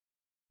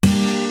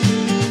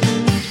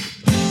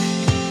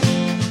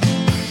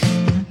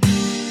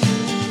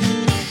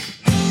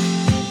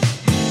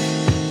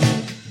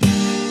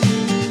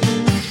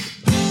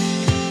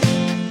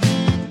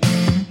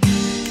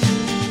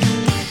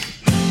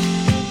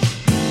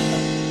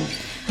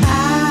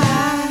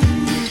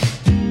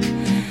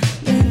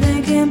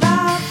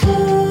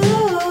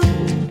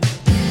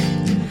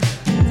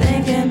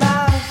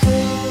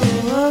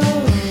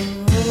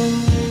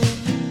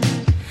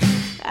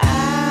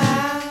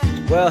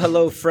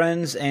hello,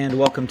 friends, and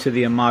welcome to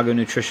the Imago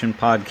Nutrition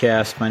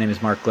Podcast. My name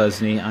is Mark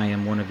Lesney. I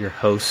am one of your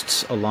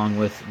hosts, along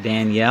with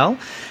Danielle.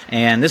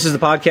 And this is the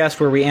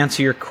podcast where we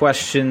answer your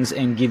questions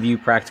and give you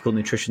practical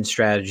nutrition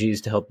strategies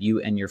to help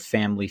you and your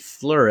family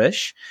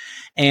flourish.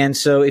 And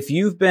so if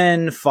you've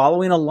been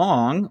following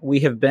along, we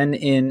have been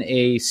in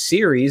a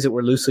series that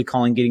we're loosely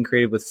calling Getting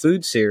Creative with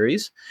Food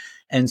series.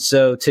 And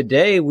so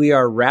today we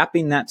are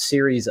wrapping that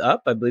series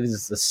up. I believe this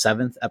is the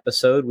 7th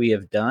episode we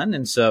have done.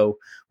 And so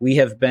we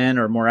have been,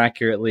 or more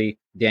accurately,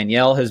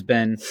 Danielle has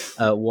been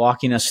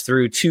walking us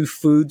through 2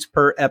 foods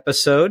per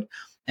episode.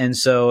 And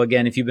so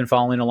again, if you've been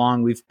following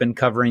along, we've been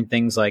covering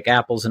things like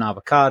apples and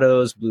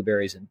avocados,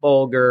 blueberries and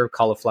bulgur,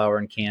 cauliflower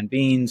and canned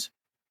beans,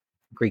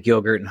 Greek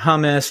yogurt and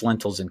hummus,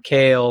 lentils and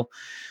kale,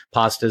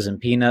 pastas and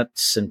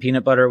peanuts and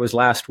peanut butter was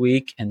last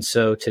week. And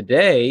so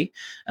today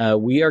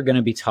we are going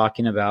to be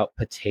talking about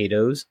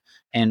potatoes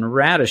and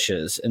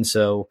radishes. And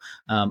so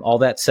all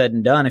that said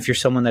and done, if you're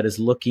someone that is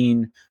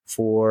looking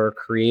for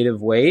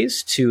creative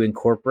ways to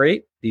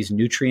incorporate these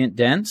nutrient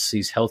dense,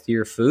 these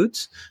healthier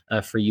foods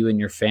for you and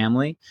your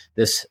family,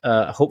 this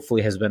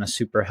hopefully has been a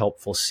super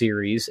helpful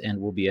series and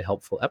will be a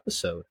helpful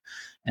episode.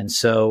 And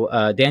so,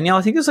 Danielle,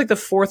 I think it's like the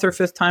 4th or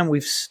 5th time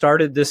we've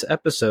started this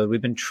episode.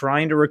 We've been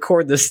trying to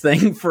record this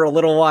thing for a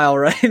little while,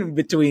 right?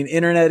 Between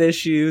internet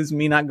issues,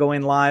 me not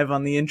going live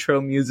on the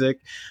intro music.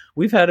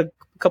 We've had a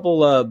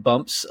couple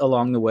bumps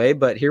along the way,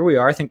 but here we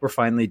are. I think we're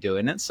finally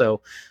doing it.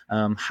 So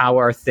how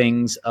are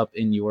things up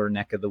in your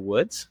neck of the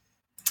woods?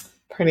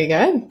 Pretty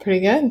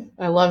good.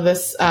 I love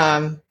this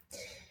time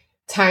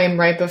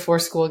right before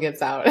school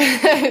gets out.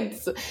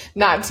 It's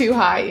not too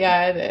hot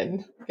yet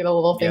and get a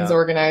little things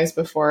organized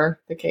before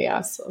the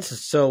chaos.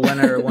 So when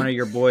are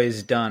your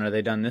boys done? Are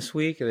they done this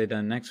week? Are they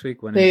done next week?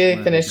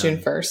 They finish June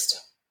 1st.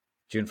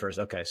 June 1st.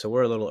 Okay. So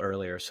we're a little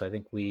earlier. So I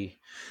think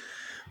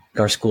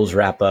our schools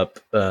wrap up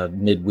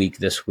midweek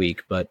this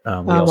week, but we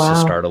also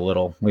start a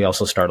little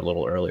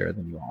earlier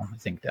than you all, I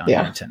think, down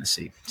here in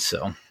Tennessee.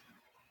 So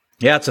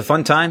yeah, it's a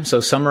fun time. So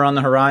summer on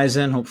the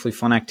horizon, hopefully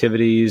fun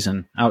activities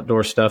and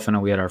outdoor stuff. I know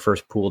we had our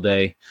first pool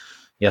day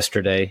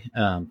yesterday,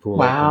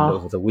 pool opened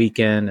over the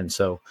weekend. And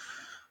so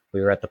we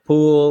were at the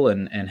pool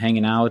and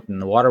hanging out,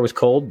 and the water was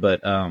cold,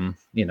 but the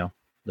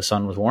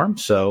sun was warm.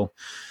 So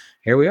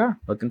here we are,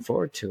 looking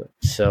forward to it.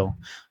 So,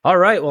 all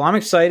right. Well, I'm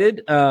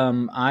excited.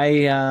 I'm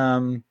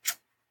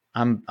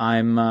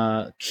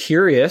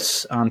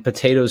curious on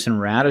potatoes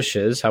and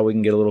radishes, how we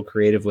can get a little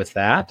creative with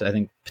that. I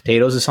think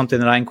potatoes is something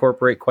that I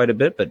incorporate quite a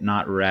bit, but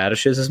not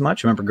radishes as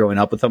much. I remember growing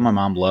up with them. My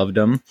mom loved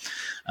them.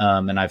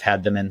 And I've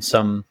had them in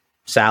some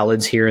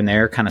salads here and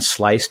there, kind of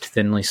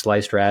thinly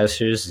sliced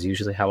radishes is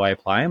usually how I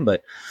apply them.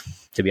 But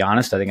to be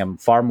honest, I think I'm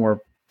far more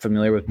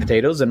familiar with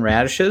potatoes than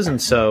radishes.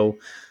 And so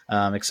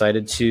I'm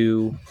excited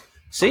to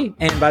see.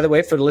 And by the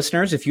way, for the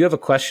listeners, if you have a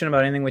question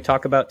about anything we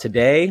talk about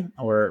today,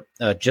 or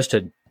just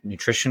a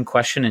nutrition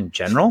question in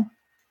general,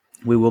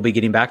 we will be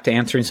getting back to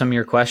answering some of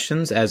your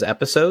questions as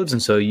episodes.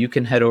 And so you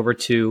can head over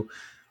to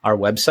our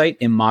website,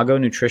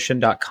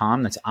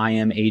 imagonutrition.com. That's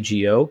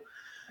IMAGO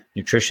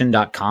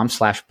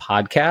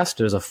nutrition.com/podcast.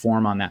 There's a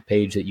form on that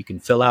page that you can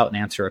fill out and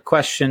answer a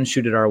question,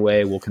 shoot it our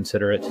way. We'll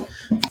consider it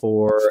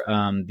for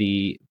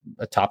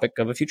a topic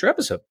of a future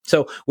episode.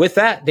 So with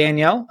that,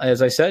 Danielle,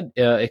 as I said,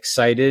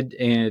 excited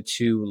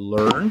to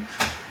learn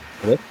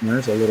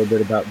listeners a little bit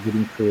about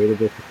getting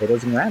creative with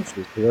potatoes and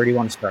radishes. So where do you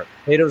want to start?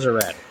 Potatoes or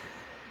radishes?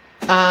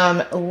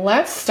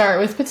 Let's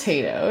start with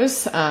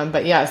potatoes.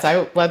 But yes,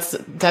 let's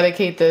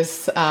dedicate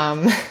this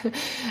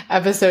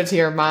episode to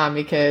your mom,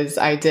 because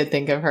I did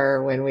think of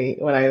her when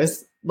I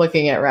was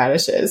looking at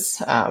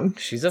radishes.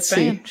 She's a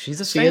fan. She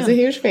is a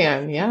huge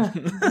fan. Yeah.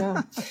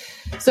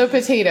 So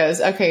potatoes.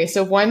 Okay.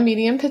 So one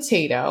medium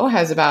potato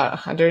has about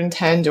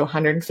 110 to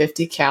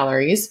 150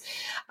 calories.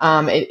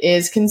 It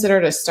is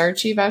considered a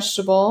starchy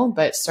vegetable,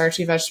 but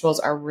starchy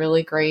vegetables are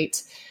really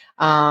great.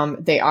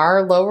 They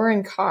are lower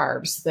in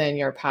carbs than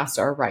your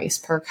pasta or rice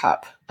per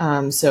cup.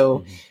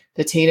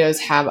 Potatoes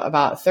have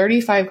about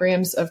 35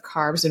 grams of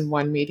carbs in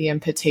one medium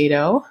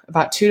potato,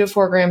 about 2 to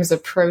 4 grams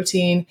of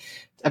protein,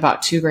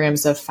 about 2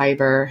 grams of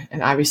fiber,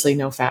 and obviously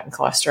no fat and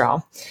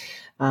cholesterol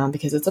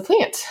because it's a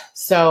plant.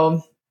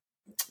 So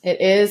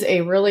it is a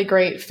really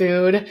great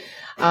food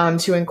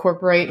to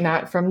incorporate,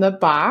 not from the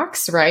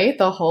box, right?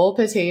 The whole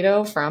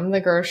potato from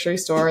the grocery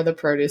store or the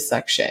produce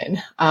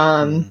section.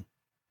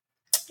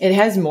 It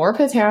has more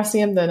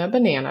potassium than a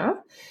banana.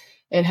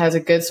 It has a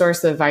good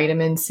source of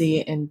vitamin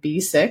C and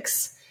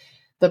B6.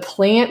 The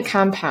plant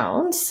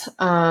compounds,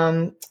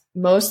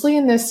 mostly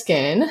in the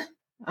skin,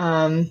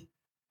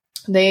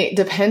 they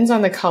depends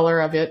on the color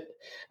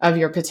of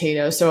your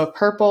potato. So a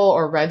purple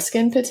or red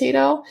skin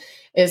potato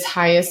is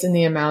highest in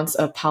the amounts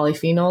of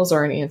polyphenols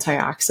or an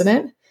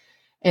antioxidant.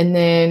 And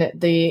then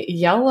the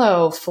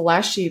yellow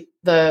fleshy,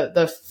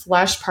 the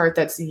flesh part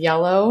that's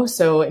yellow.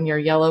 So in your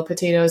yellow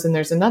potatoes, and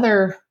there's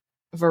another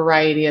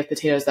variety of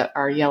potatoes that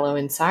are yellow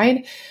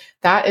inside,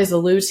 that is a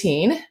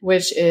lutein,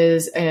 which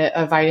is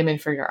a vitamin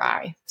for your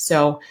eye.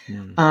 So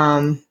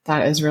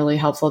that is really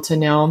helpful to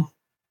know.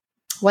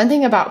 One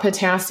thing about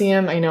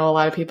potassium, I know a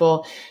lot of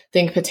people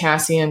think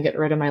potassium get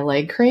rid of my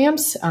leg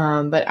cramps,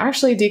 but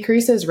actually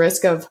decreases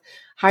risk of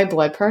high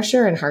blood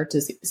pressure and heart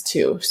disease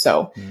too.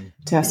 So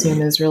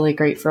potassium is really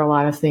great for a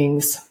lot of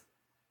things.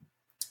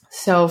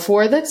 So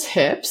for the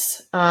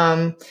tips,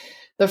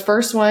 the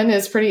first one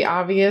is pretty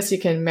obvious. You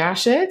can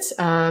mash it.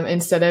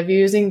 Instead of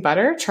using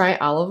butter, try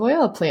olive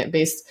oil, a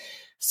plant-based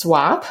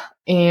swap,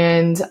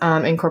 and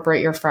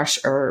incorporate your fresh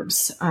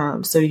herbs.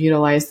 So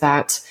utilize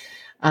that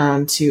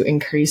to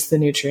increase the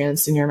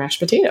nutrients in your mashed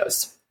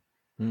potatoes.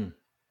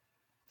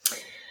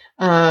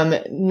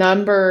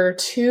 Number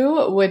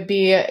 2 would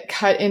be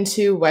cut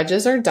into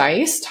wedges or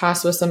dice,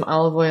 toss with some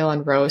olive oil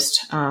and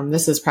roast.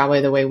 This is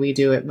probably the way we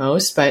do it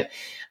most, but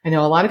I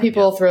know a lot of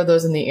people throw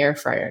those in the air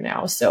fryer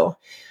now. So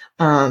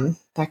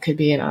that could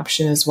be an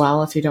option as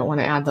well if you don't want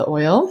to add the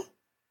oil.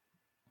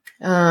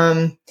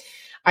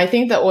 I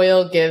think the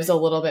oil gives a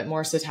little bit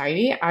more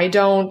satiety. I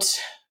don't,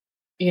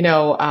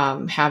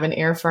 have an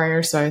air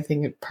fryer, so I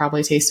think it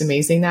probably tastes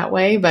amazing that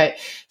way. But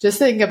just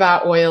think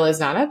about oil is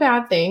not a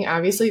bad thing.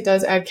 Obviously, it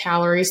does add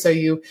calories, so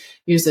you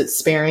use it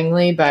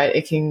sparingly, but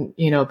it can,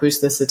 boost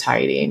the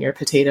satiety in your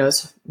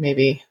potatoes,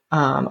 maybe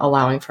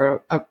allowing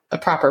for a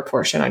proper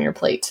portion on your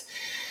plate.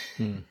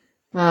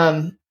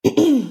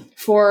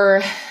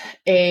 For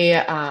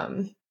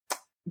a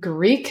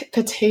Greek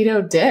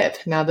potato dip.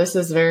 Now, this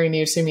is very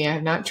new to me. I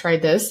have not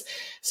tried this.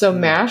 So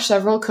mash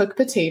several cooked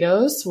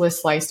potatoes with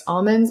sliced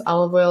almonds,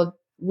 olive oil,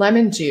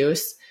 lemon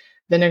juice,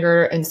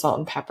 vinegar, and salt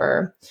and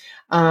pepper.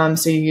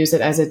 So you use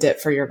it as a dip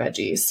for your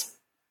veggies.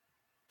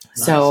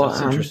 Nice. So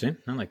that's interesting.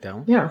 I like that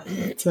one. Yeah,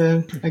 it's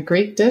a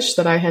Greek dish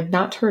that I had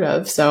not heard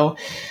of. So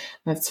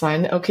that's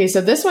fun. Okay, so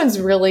this one's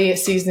really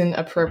season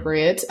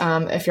appropriate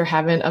if you're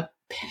having a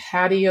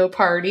patio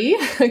party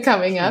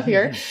coming up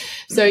here.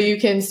 So you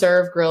can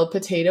serve grilled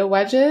potato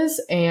wedges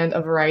and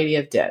a variety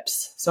of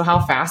dips. So how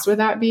fast would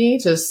that be?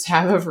 Just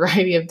have a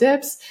variety of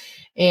dips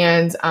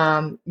and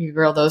you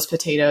grill those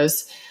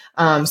potatoes.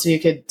 So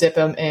you could dip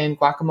them in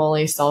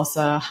guacamole,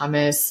 salsa,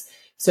 hummus.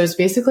 So it's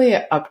basically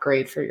an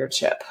upgrade for your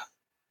chip,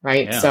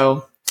 right? Yeah.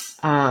 So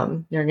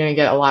you're going to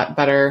get a lot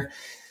better.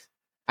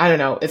 I don't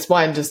know. It's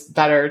just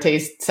better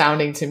taste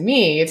sounding to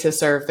me to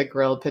serve the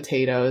grilled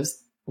potatoes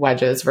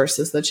wedges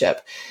versus the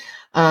chip.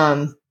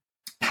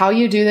 How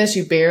you do this,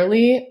 you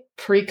barely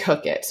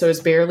pre-cook it. So it's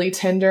barely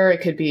tender.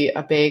 It could be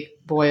a big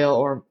boil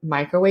or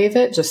microwave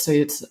it just so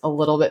it's a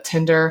little bit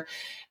tender.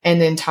 And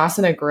then toss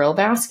in a grill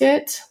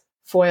basket,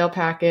 foil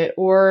pack it,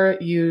 or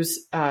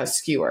use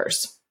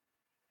skewers.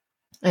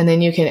 And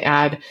then you can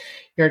add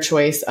your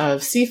choice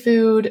of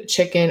seafood,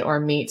 chicken, or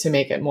meat to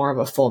make it more of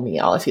a full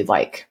meal if you'd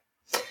like.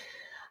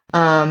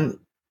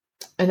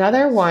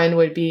 Another one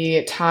would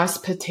be toss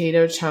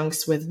potato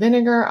chunks with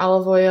vinegar,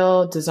 olive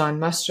oil, Dijon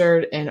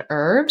mustard, and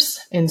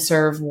herbs and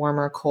serve warm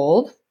or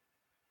cold.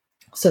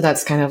 So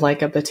that's kind of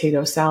like a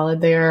potato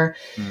salad there.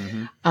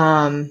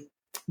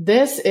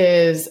 This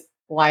is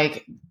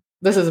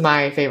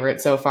my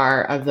favorite so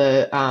far of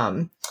the,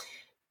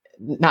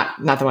 not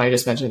the one I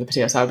just mentioned, the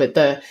potato salad,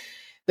 but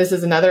this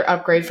is another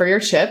upgrade for your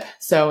chip.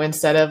 So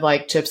instead of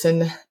like chips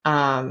and,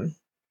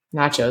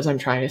 nachos, I'm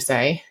trying to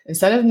say.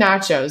 Instead of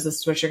nachos, this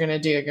is what you're going to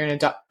do. You're going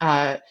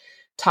to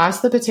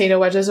toss the potato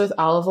wedges with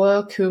olive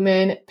oil,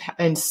 cumin,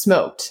 and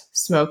smoked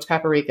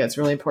paprika. It's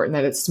really important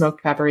that it's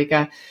smoked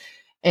paprika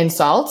and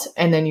salt.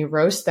 And then you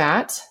roast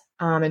that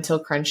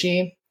until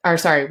crunchy,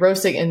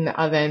 roast it in the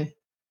oven.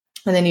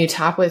 And then you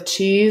top with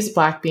cheese,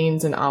 black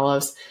beans, and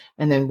olives,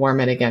 and then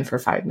warm it again for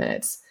 5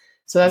 minutes.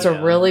 So that's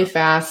a really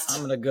fast.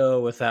 I'm going to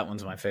go with that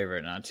one's my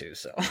favorite now too.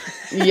 So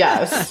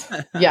yes.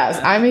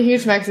 I'm a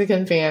huge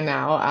Mexican fan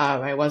now.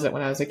 I wasn't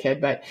when I was a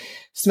kid, but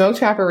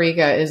smoked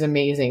paprika is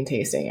amazing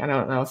tasting. I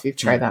don't know if you've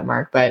tried that,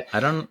 Mark, but I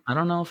don't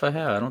know if I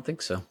have. I don't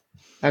think so.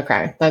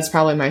 Okay. That's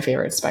probably my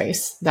favorite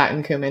spice, that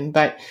and cumin,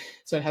 but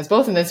so it has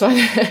both in this one.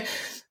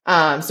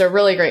 So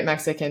really great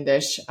Mexican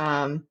dish.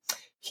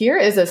 Here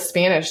is a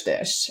Spanish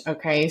dish.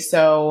 Okay.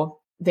 So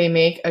they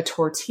make a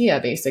tortilla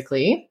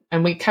basically.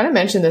 And we kind of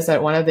mentioned this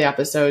at one of the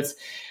episodes.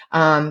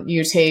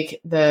 You take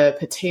the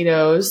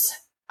potatoes,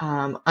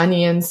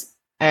 onions,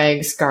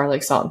 eggs,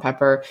 garlic, salt, and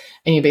pepper,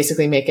 and you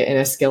basically make it in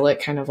a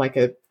skillet, kind of like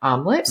an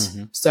omelet.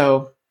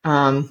 So,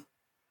 and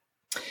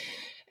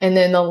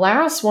then the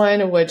last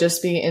one would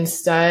just be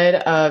instead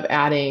of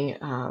adding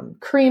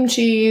cream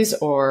cheese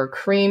or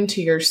cream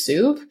to your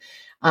soup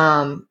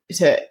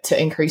to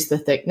increase the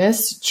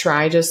thickness,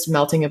 try just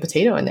melting a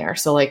potato in there.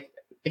 So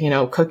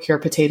cook your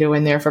potato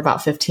in there for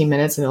about 15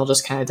 minutes and it'll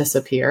just kind of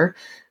disappear,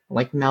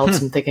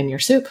 melt and thicken your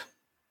soup.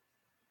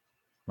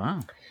 Wow.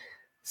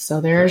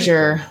 So there's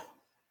your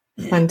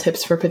fun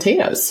tips for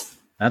potatoes.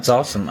 That's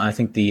awesome. I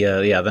think the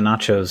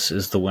nachos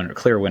is the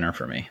clear winner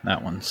for me.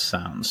 That one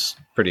sounds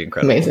pretty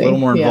incredible. Amazing. A little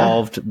more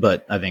involved,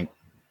 but I think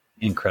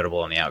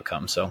incredible in the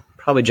outcome. So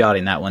probably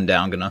jotting that one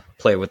down. Going to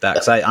play with that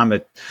because I'm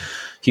a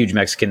huge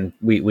Mexican.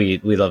 We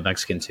love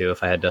Mexican too.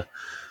 If I had to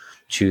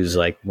choose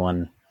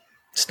one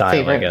style,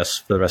 favorite, I guess,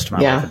 for the rest of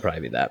my life would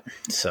probably be that.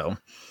 So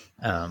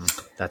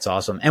That's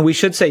awesome. And we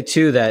should say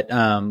too that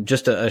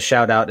just a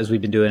shout out, as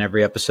we've been doing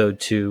every episode,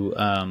 to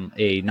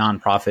a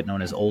nonprofit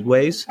known as Old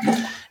Ways.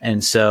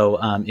 And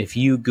so if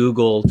you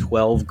Google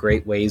 12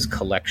 Great Ways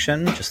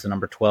Collection, just the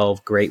number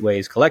 12 Great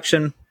Ways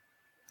Collection,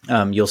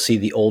 you'll see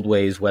the Old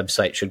Ways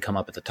website should come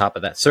up at the top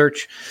of that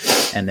search.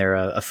 And they're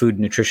a food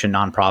nutrition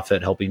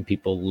nonprofit helping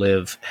people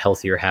live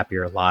healthier,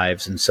 happier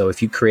lives. And so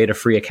if you create a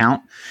free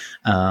account,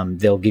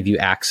 they'll give you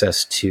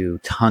access to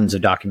tons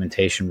of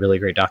documentation, really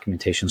great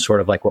documentation, sort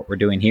of like what we're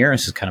doing here.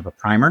 This is kind of a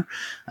primer.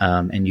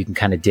 And you can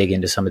kind of dig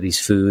into some of these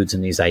foods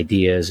and these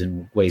ideas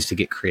and ways to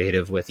get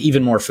creative with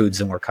even more foods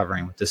than we're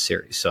covering with this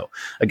series. So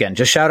again,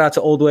 just shout out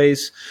to Old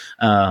Ways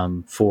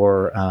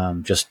for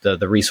just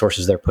the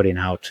resources they're putting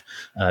out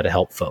to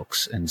help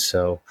folks. And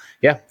so,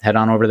 yeah, head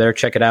on over there,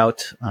 check it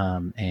out,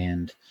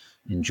 and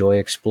enjoy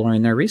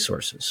exploring their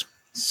resources.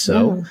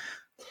 So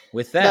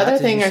with that, the other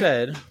thing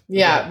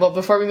well,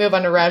 before we move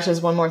on to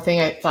radishes, one more thing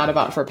I thought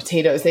about for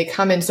potatoes, they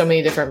come in so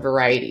many different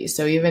varieties.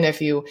 So even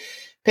if you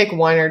pick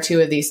one or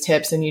two of these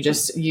tips and you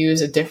just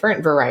use a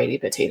different variety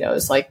of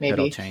potatoes, like maybe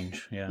it'll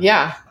change.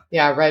 Yeah.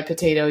 Red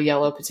potato,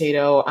 yellow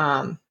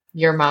potato.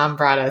 Your mom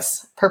brought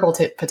us purple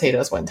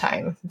potatoes one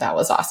time. That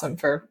was awesome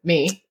for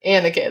me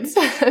and the kids.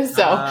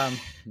 So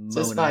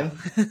just fun.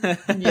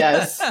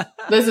 Yes.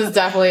 This is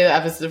definitely the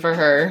episode for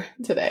her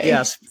today.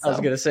 Yes. So. I was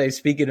going to say,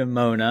 speaking of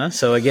Mona,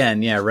 so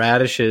again,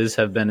 radishes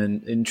have been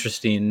an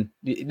interesting,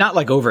 not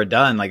like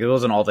overdone, like it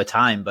wasn't all the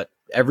time, but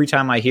every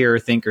time I hear or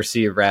think or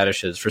see of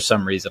radishes, for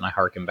some reason, I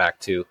harken back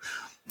to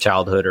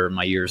childhood or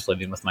my years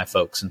living with my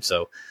folks. And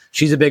so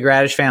she's a big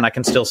radish fan. I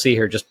can still see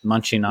her just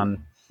munching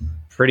on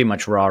pretty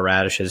much raw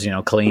radishes,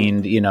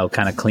 cleaned,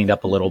 kind of cleaned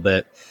up a little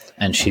bit,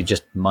 and she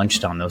just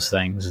munched on those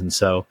things. And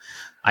so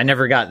I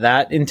never got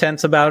that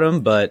intense about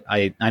them, but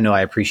I know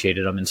I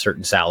appreciated them in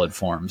certain salad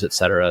forms, et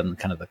cetera, and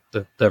kind of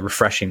the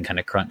refreshing kind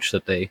of crunch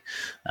that they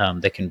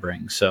can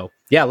bring. So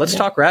let's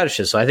talk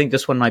radishes. So I think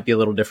this one might be a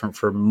little different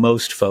for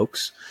most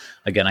folks.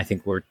 Again, I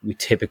think we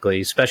typically,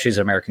 especially as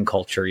American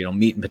culture,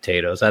 meat and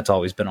potatoes, that's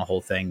always been a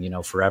whole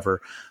thing,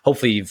 forever.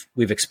 Hopefully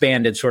we've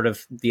expanded sort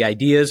of the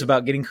ideas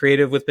about getting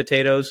creative with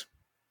potatoes.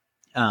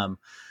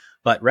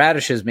 But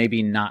radishes,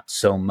 maybe not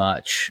so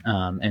much.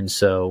 And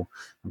so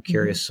I'm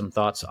curious, some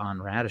thoughts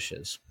on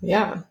radishes.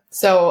 Yeah.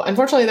 So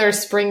unfortunately they're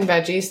spring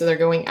veggies, so they're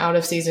going out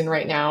of season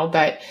right now,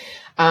 but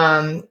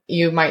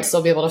you might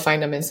still be able to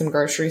find them in some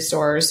grocery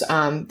stores.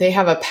 They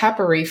have a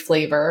peppery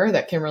flavor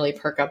that can really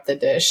perk up the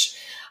dish.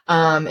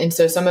 And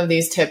so some of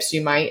these tips,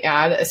 you might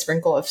add a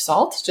sprinkle of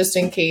salt just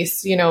in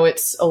case,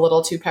 it's a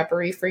little too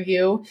peppery for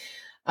you.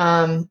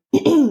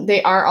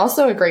 They are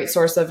also a great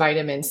source of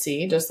vitamin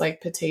C, just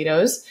like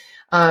potatoes,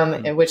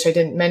 which I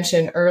didn't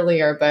mention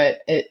earlier,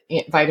 but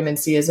vitamin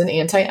C is an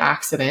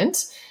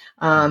antioxidant.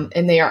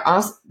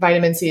 And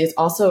vitamin C is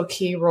also a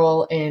key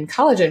role in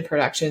collagen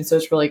production. So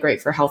it's really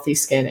great for healthy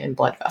skin and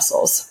blood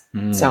vessels.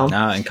 And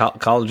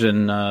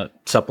collagen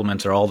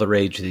supplements are all the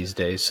rage these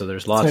days. So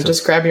there's lots of...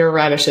 just grab your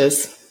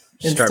radishes.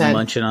 Start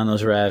munching on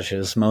those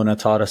radishes. Mona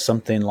taught us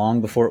something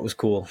long before it was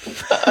cool.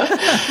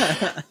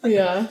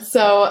 Yeah.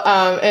 So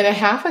in a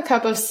half a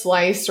cup of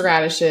sliced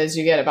radishes,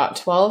 you get about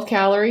 12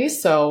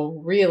 calories, so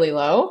really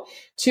low,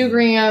 2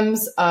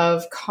 grams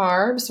of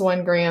carbs,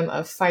 1 gram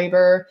of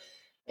fiber,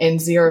 and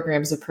 0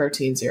 grams of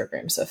protein, 0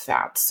 grams of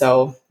fat.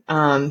 So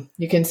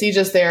you can see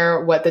just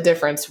there what the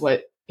difference,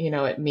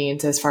 it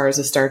means as far as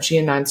a starchy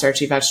and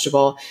non-starchy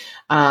vegetable.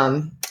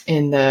 And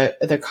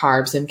the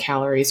carbs and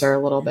calories are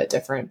a little bit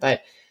different,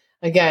 but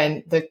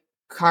again, the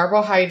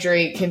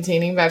carbohydrate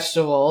containing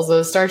vegetables,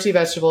 those starchy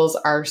vegetables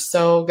are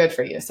so good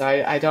for you. So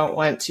I don't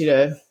want you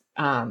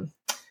to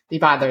be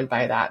bothered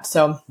by that.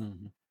 So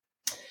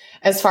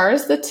as far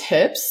as the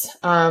tips,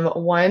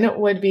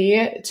 one would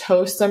be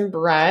toast some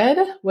bread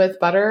with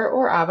butter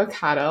or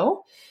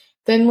avocado,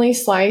 thinly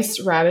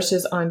sliced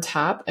radishes on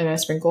top, and a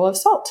sprinkle of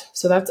salt.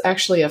 So that's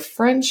actually a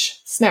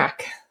French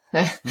snack.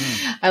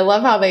 I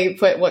love how they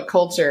put what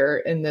culture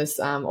in this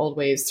Old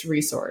Ways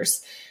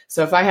resource.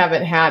 So if I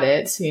haven't had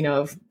it,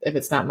 if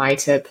it's not my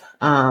tip,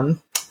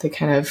 they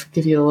kind of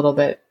give you a little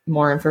bit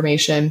more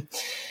information.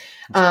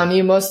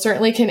 You most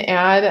certainly can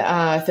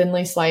add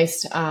thinly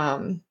sliced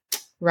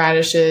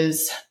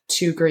radishes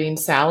to green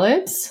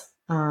salads.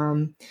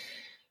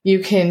 You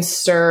can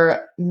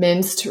stir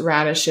minced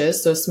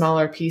radishes, so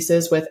smaller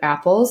pieces with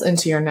apples,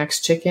 into your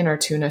next chicken or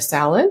tuna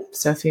salad.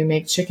 So if you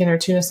make chicken or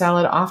tuna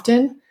salad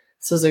often,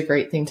 this is a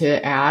great thing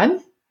to add.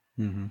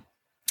 Mm-hmm.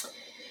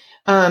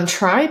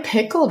 Try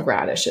pickled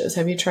radishes.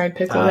 Have you tried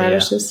pickled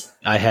radishes?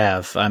 Yeah. I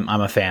have. I'm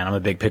a fan. I'm a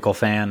big pickle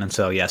fan. And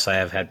so, yes, I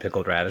have had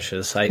pickled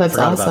radishes. I That's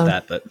forgot awesome.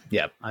 about that, but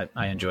yeah,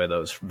 I enjoy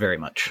those very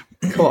much.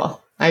 Cool.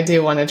 I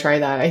do want to try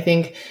that. I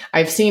think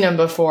I've seen them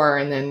before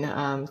and then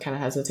kind of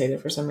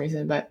hesitated for some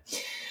reason, but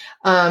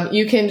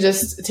you can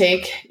just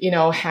take,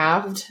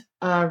 halved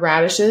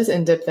radishes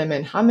and dip them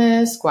in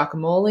hummus,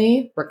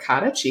 guacamole,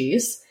 ricotta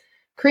cheese,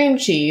 cream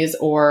cheese,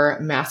 or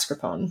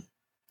mascarpone.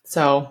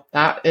 So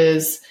that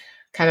is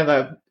kind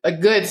of a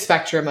good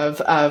spectrum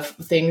of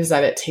things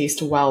that it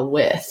tastes well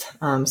with.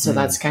 So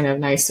that's kind of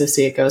nice to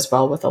see. It goes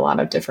well with a lot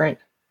of different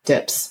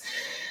dips.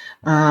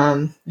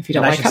 If you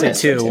don't like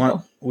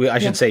hummus, I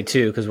should say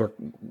too,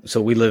 because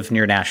we live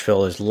near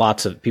Nashville. There's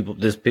lots of people.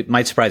 It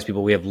might surprise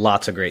people. We have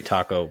lots of great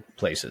taco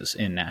places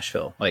in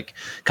Nashville. Like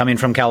coming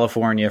from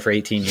California for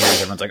 18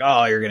 years, everyone's like,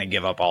 "Oh, you're going to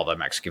give up all the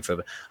Mexican food."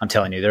 But I'm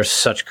telling you, there's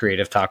such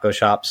creative taco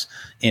shops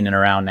in and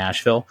around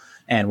Nashville.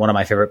 And one of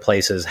my favorite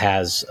places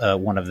has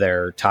one of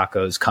their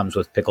tacos comes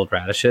with pickled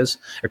radishes,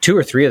 or 2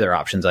 or 3 of their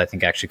options, I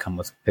think, actually come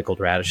with pickled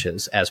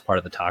radishes as part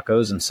of the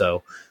tacos. And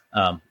so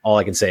all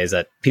I can say is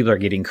that people are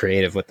getting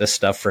creative with this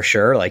stuff for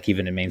sure, like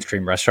even in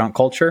mainstream restaurant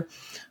culture.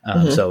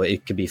 So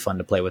it could be fun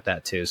to play with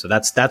that too. So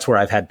that's where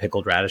I've had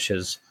pickled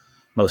radishes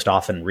most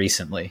often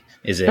recently,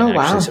 is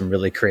in some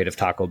really creative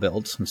taco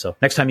builds. And so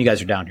next time you guys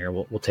are down here,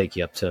 we'll take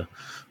you up to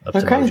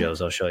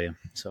Mojo's. I'll show you.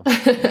 So.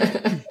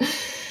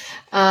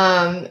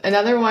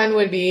 Another one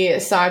would be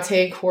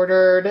saute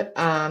quartered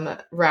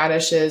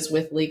radishes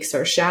with leeks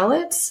or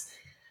shallots.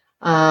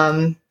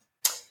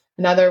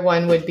 Another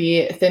one would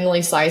be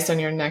thinly sliced on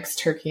your next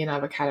turkey and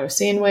avocado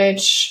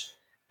sandwich.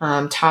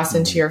 Toss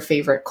into your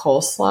favorite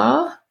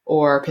coleslaw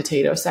or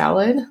potato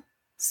salad.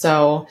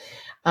 So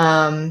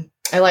I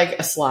like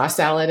a slaw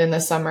salad in the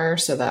summer,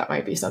 so that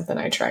might be something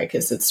I try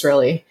because it's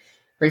really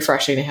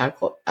refreshing to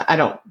have.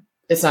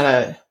 It's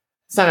not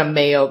a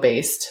mayo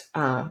based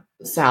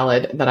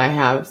salad that I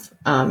have.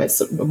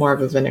 It's more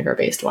of a vinegar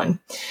based one.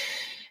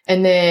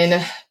 And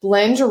then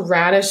blend your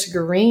radish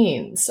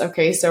greens.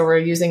 Okay, so we're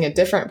using a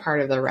different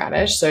part of the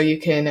radish. So you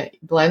can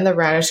blend the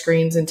radish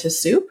greens into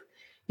soup.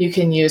 You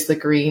can use the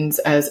greens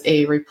as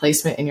a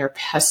replacement in your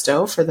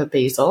pesto for the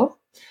basil,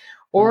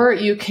 or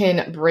you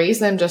can braise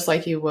them just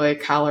like you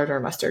would collard or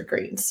mustard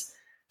greens.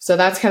 So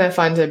that's kind of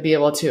fun to be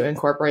able to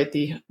incorporate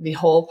the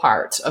whole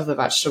part of the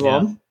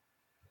vegetable.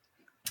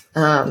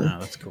 Yeah.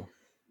 That's cool.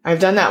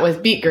 I've done that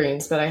with beet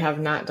greens, but I have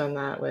not done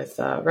that with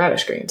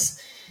radish greens.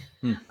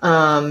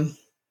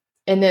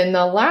 And then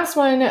the last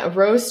one,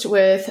 roast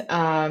with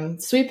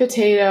sweet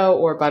potato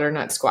or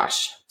butternut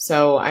squash.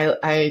 So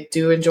I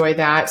do enjoy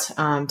that,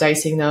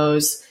 dicing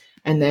those,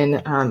 and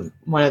then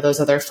one of those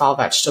other fall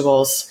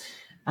vegetables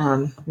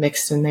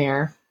mixed in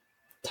there.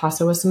 Toss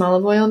it with some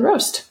olive oil and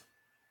roast.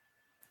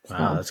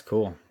 Wow, that's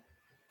cool.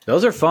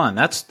 Those are fun.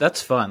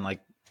 That's fun. Like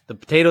the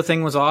potato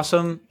thing was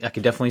awesome. I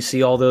could definitely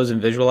see all those and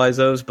visualize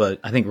those, but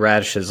I think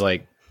radish is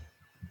like,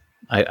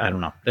 I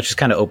don't know. That just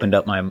kind of opened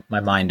up my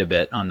mind a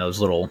bit on those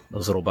little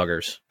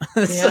buggers.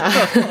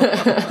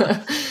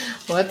 Yeah.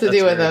 What to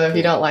do with them if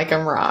you don't like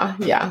them raw?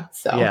 Yeah.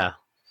 So yeah,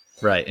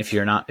 right. If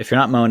you're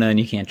not Mona and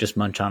you can't just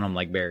munch on them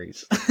like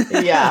berries.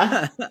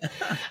 Yeah.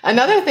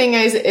 Another thing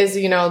is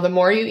the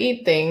more you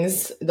eat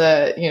things,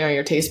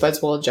 your taste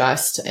buds will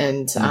adjust,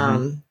 and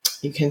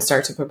you can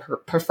start to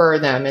prefer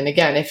them. And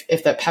again,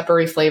 if the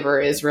peppery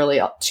flavor is really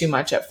too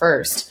much at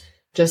first,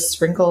 just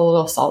sprinkle a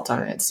little salt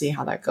on it, see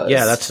how that goes.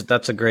 Yeah,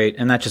 that's a great,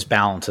 and that just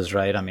balances,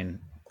 right? I mean,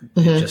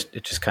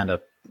 it just kind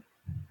of,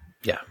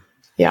 yeah,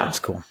 that's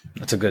cool.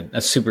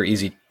 That's super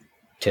easy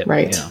tip,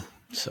 right?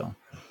 So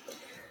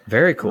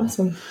very cool.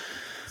 Awesome.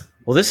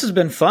 Well, this has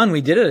been fun.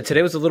 We did it.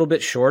 Today was a little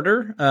bit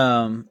shorter,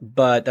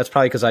 but that's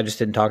probably because I just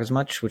didn't talk as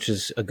much, which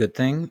is a good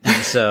thing.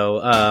 And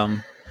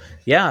so,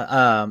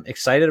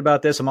 excited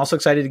about this. I'm also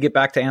excited to get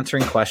back to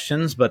answering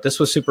questions, but this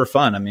was super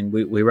fun. I mean,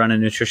 we run a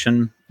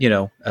nutrition,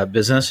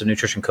 business, a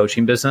nutrition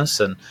coaching business.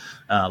 And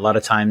a lot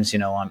of times,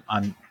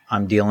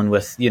 I'm dealing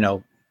with,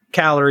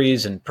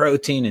 calories and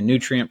protein and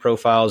nutrient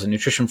profiles and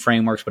nutrition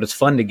frameworks, but it's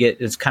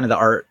kind of the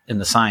art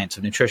and the science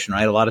of nutrition,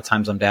 right? A lot of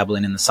times I'm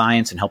dabbling in the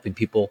science and helping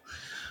people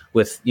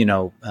with,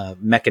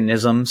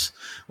 mechanisms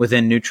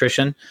within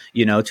nutrition,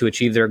 to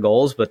achieve their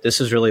goals. But this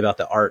is really about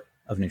the art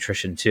of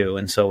nutrition too.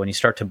 And so when you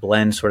start to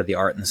blend sort of the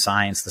art and the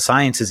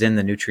science is in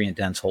the nutrient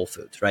dense whole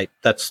foods, right?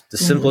 That's the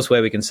simplest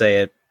way we can say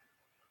it,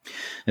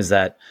 is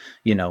that,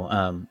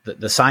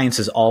 the science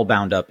is all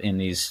bound up in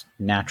these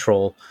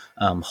natural,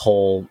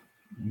 whole,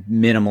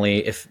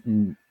 minimally, if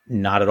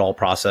not at all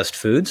processed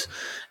foods.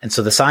 And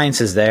so the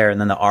science is there. And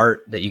then the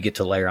art that you get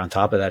to layer on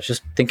top of that,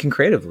 just thinking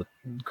creatively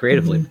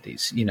with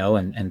these,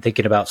 and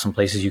thinking about some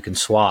places you can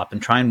swap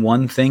and trying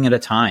one thing at a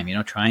time,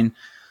 trying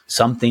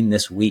something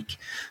this week,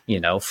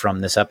 from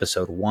this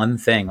episode, one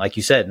thing, like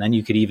you said, and then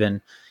you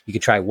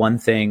could try one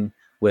thing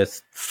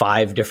with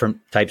 5 different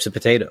types of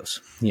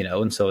potatoes,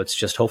 and so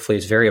hopefully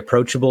it's very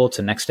approachable. It's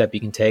a next step you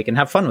can take and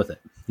have fun with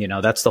it.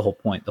 That's the whole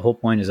point. The whole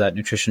point is that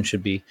nutrition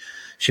should be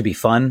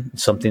fun.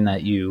 It's something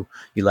that you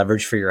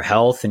leverage for your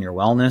health and your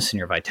wellness and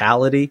your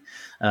vitality,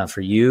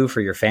 for you, for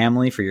your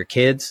family, for your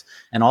kids.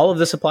 And all of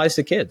this applies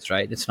to kids,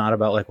 right? It's not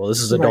about like, well, this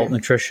is adult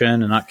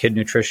nutrition and not kid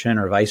nutrition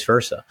or vice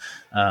versa.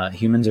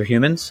 Humans are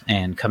humans,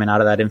 and coming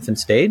out of that infant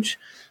stage,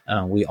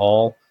 we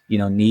all,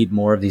 need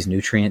more of these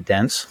nutrient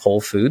dense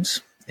whole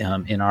foods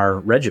in our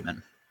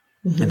regimen.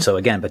 And so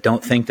again, but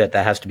don't think that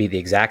has to be the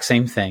exact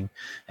same thing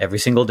every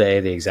single day,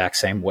 the exact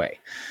same way,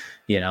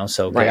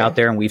 so get out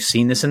there. And we've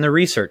seen this in the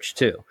research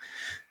too.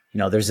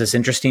 there's this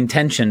interesting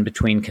tension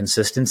between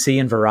consistency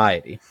and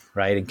variety,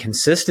 right? And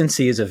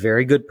consistency is a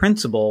very good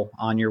principle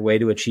on your way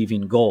to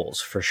achieving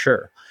goals, for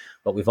sure.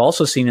 But we've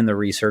also seen in the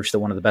research that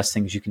one of the best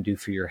things you can do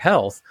for your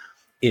health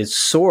is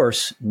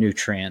source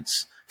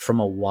nutrients from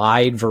a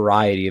wide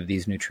variety of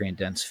these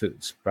nutrient-dense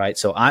foods, right?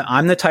 So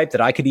I'm the type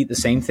that I could eat the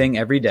same thing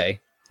every day,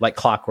 like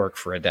clockwork,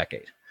 for a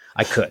decade.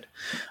 I could.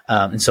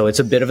 And so it's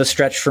a bit of a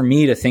stretch for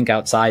me to think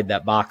outside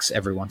that box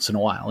every once in a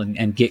while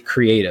and get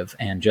creative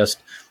and just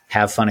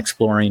have fun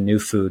exploring new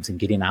foods and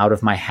getting out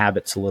of my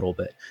habits a little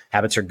bit.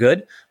 Habits are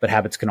good, but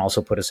habits can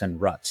also put us in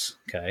ruts.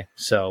 Okay.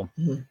 So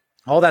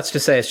all that's to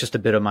say, it's just a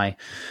bit of my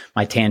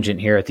tangent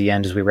here at the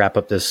end as we wrap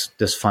up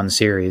this fun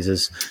series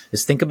is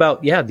think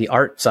about, the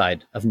art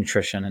side of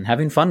nutrition and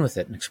having fun with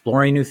it and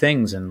exploring new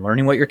things and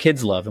learning what your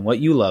kids love and what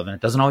you love. And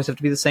it doesn't always have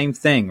to be the same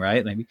thing,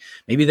 right?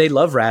 Maybe they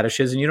love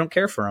radishes and you don't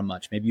care for them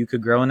much. Maybe you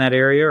could grow in that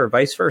area or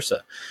vice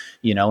versa,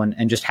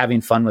 and just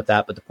having fun with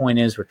that. But the point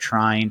is we're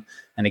trying,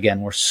 and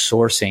again, we're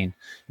sourcing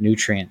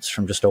nutrients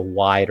from just a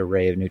wide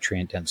array of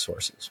nutrient dense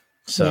sources.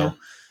 So yeah.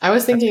 I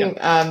was thinking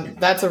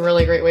that's a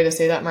really great way to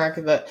say that, Mark,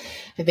 that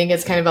I think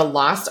it's kind of a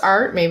lost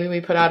art. Maybe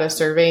we put out a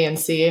survey and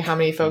see how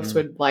many folks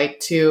would like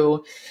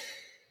to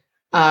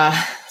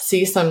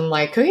see some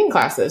like cooking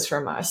classes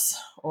from us,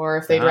 or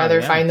if they'd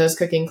rather find those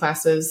cooking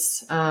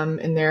classes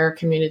in their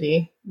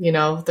community.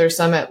 There's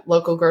some at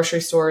local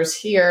grocery stores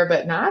here,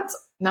 but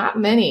not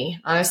many,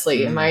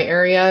 honestly. In my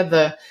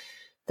area,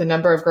 the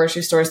number of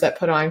grocery stores that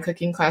put on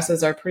cooking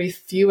classes are pretty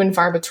few and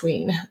far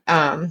between.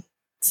 And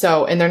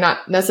they're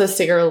not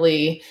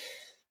necessarily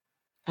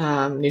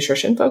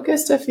nutrition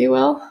focused, if you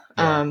will.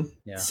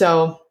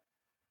 So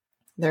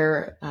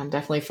they're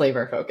definitely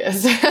flavor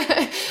focused,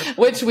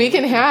 which we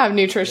can have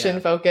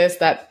nutrition focused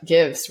that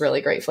gives really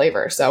great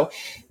flavor. So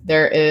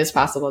there is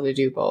possible to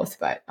do both,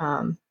 but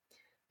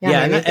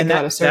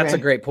that's a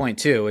great point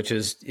too, which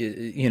is,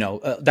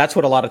 that's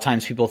what a lot of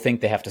times people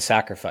think they have to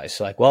sacrifice.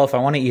 So like, well, if I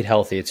want to eat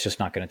healthy, it's just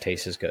not going to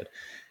taste as good,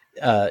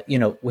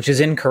 which is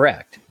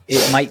incorrect.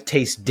 It might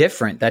taste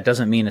different. That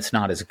doesn't mean it's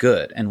not as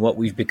good. And what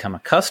we've become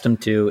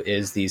accustomed to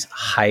is these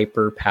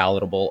hyper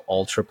palatable,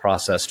 ultra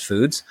processed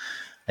foods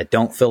that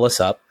don't fill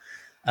us up.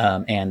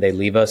 And they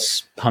leave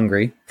us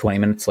hungry 20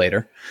 minutes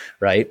later,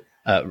 right?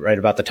 Right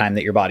about the time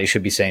that your body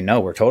should be saying, no,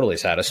 we're totally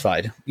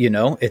satisfied.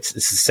 It's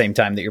the same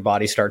time that your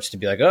body starts to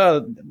be like,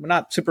 oh, we're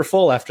not super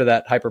full after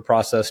that hyper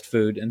processed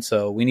food. And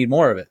so we need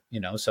more of it,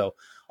 So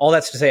all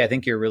that's to say, I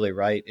think you're really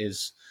right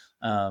is,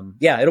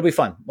 it'll be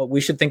fun. But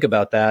we should think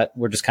about that.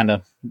 We're just kind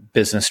of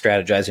business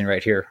strategizing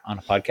right here on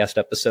a podcast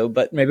episode,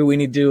 but maybe we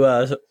need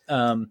to,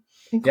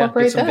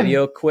 incorporate get some them.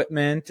 Video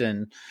equipment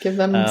and give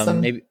them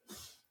some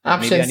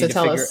options to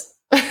tell us.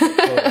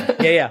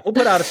 We'll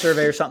put out a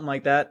survey or something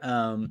like that.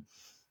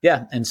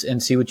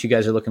 And see what you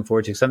guys are looking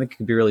forward to. Cause I think it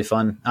could be really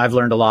fun. I've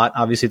learned a lot,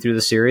 obviously, through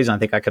the series. I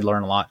think I could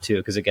learn a lot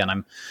too. Cause again,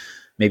 I'm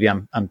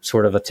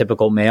sort of a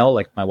typical male,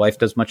 like my wife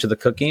does much of the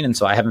cooking. And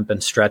so I haven't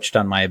been stretched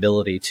on my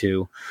ability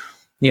to,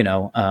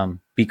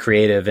 be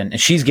creative, and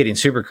she's getting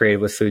super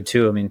creative with food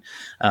too. I mean,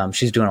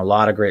 she's doing a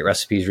lot of great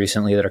recipes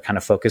recently that are kind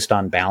of focused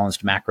on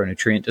balanced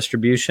macronutrient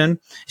distribution.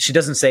 She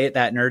doesn't say it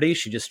that nerdy.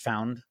 She just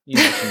found,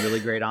 some really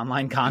great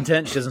online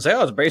content. She doesn't say,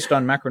 oh, it's based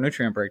on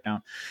macronutrient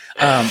breakdown.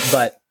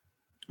 But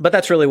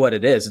that's really what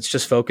it is. It's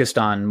just focused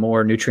on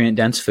more nutrient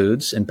dense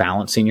foods and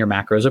balancing your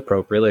macros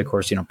appropriately. Of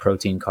course,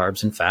 protein,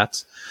 carbs, and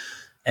fats.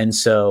 And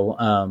so,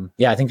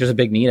 I think there's a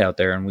big need out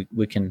there, and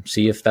we can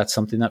see if that's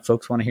something that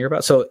folks want to hear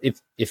about. So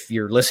if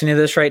you're listening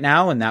to this right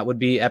now and that would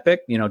be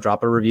epic,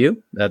 drop a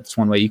review. That's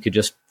one way you could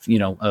just,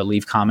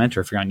 leave comment, or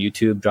if you're on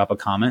YouTube, drop a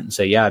comment and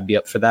say, yeah, I'd be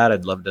up for that.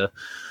 I'd love to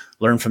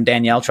learn from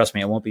Danielle. Trust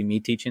me, it won't be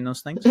me teaching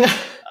those things.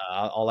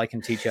 All I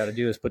can teach you how to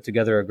do is put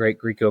together a great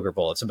Greek yogurt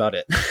bowl. That's about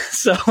it.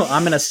 So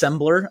I'm an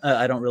assembler.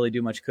 I don't really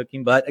do much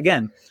cooking, but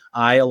again,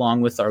 along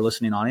with our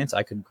listening audience,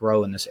 I could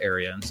grow in this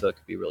area. And so it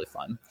could be really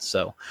fun.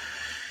 So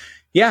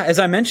as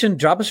I mentioned,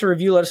 drop us a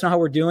review. Let us know how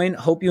we're doing.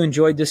 Hope you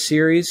enjoyed this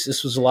series.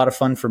 This was a lot of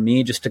fun for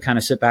me just to kind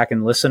of sit back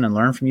and listen and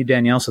learn from you,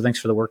 Danielle. So thanks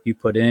for the work you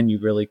put in. You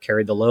really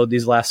carried the load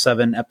these last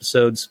 7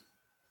 episodes.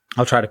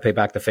 I'll try to pay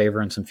back the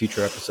favor in some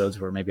future episodes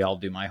where maybe I'll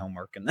do my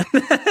homework. And then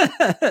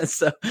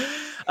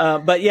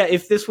but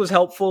if this was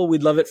helpful,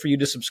 we'd love it for you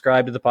to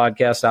subscribe to the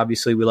podcast.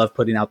 Obviously, we love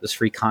putting out this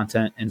free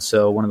content. And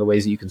so one of the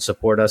ways that you can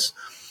support us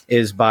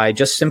is by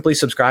just simply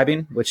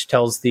subscribing, which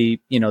tells the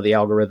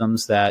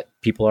algorithms that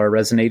people are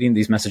resonating.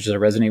 These messages are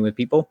resonating with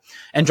people,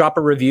 and drop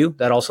a review.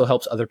 That also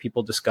helps other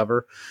people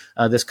discover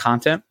this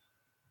content.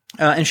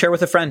 And share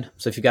with a friend.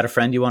 So if you've got a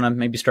friend you want to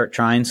maybe start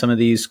trying some of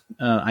these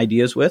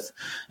ideas with,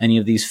 any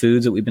of these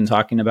foods that we've been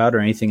talking about or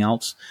anything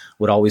else,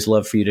 would always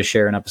love for you to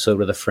share an episode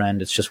with a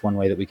friend. It's just one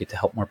way that we get to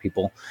help more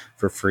people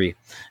for free.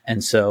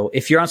 And so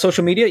if you're on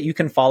social media, you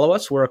can follow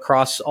us. We're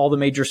across all the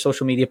major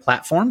social media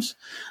platforms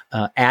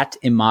at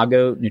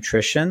Imago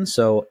Nutrition.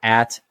 So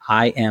at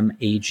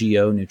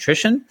IMAGO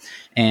Nutrition.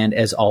 And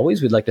as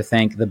always, we'd like to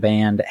thank the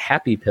band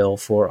Happy Pill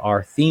for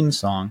our theme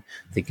song,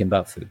 Thinking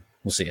About Food.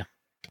 We'll see you.